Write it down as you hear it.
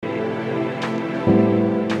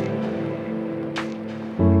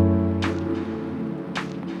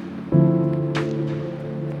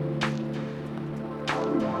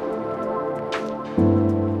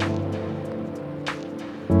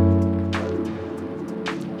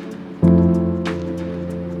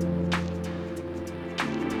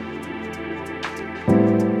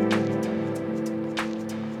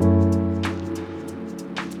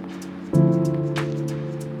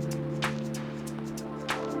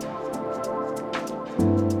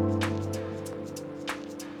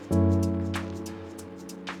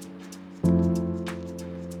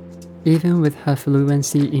even with her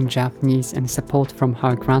fluency in Japanese and support from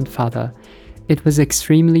her grandfather, it was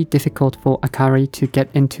extremely difficult for Akari to get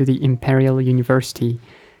into the Imperial University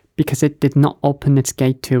because it did not open its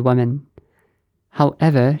gate to women.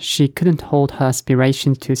 However, she couldn't hold her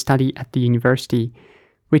aspirations to study at the university,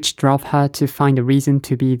 which drove her to find a reason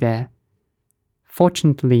to be there.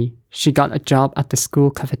 Fortunately, she got a job at the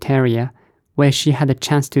school cafeteria, where she had a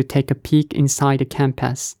chance to take a peek inside the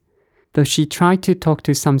campus. Though she tried to talk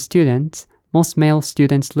to some students, most male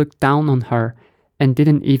students looked down on her and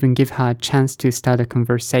didn't even give her a chance to start a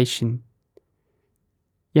conversation.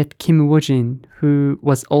 Yet Kim Woo-jin, who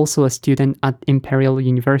was also a student at Imperial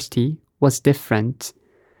University, was different.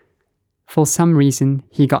 For some reason,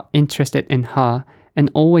 he got interested in her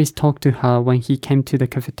and always talked to her when he came to the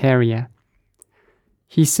cafeteria.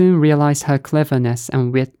 He soon realized her cleverness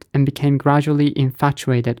and wit and became gradually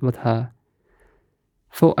infatuated with her.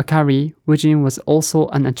 For Akari, Woo-jin was also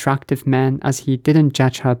an attractive man as he didn't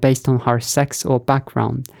judge her based on her sex or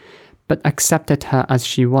background, but accepted her as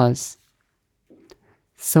she was.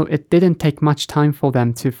 So it didn't take much time for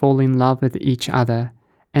them to fall in love with each other,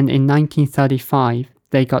 and in 1935,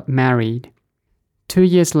 they got married. 2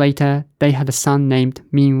 years later, they had a son named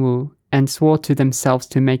Min-woo and swore to themselves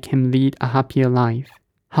to make him lead a happier life.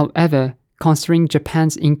 However, considering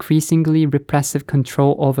Japan's increasingly repressive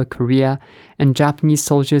control over Korea and Japanese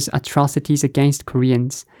soldiers' atrocities against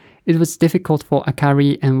Koreans, it was difficult for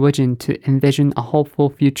Akari and Woo-jin to envision a hopeful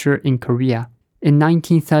future in Korea. In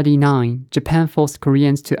 1939, Japan forced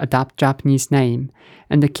Koreans to adopt Japanese name,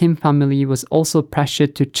 and the Kim family was also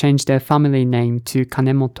pressured to change their family name to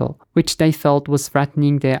Kanemoto, which they felt was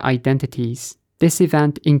threatening their identities. This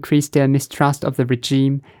event increased their mistrust of the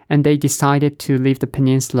regime, and they decided to leave the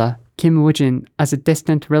peninsula. Kim Woo-jin, as a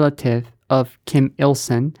distant relative of Kim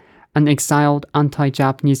Il-sung, an exiled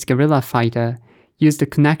anti-Japanese guerrilla fighter, used the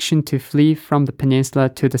connection to flee from the peninsula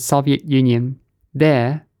to the Soviet Union.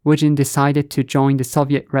 There, Woo-jin decided to join the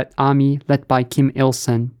Soviet Red Army led by Kim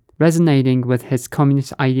Il-sung. Resonating with his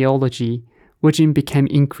communist ideology, Woo-jin became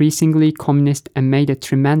increasingly communist and made a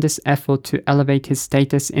tremendous effort to elevate his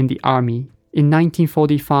status in the army. In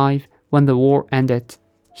 1945, when the war ended,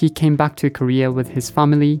 he came back to Korea with his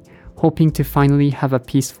family, hoping to finally have a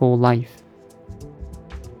peaceful life.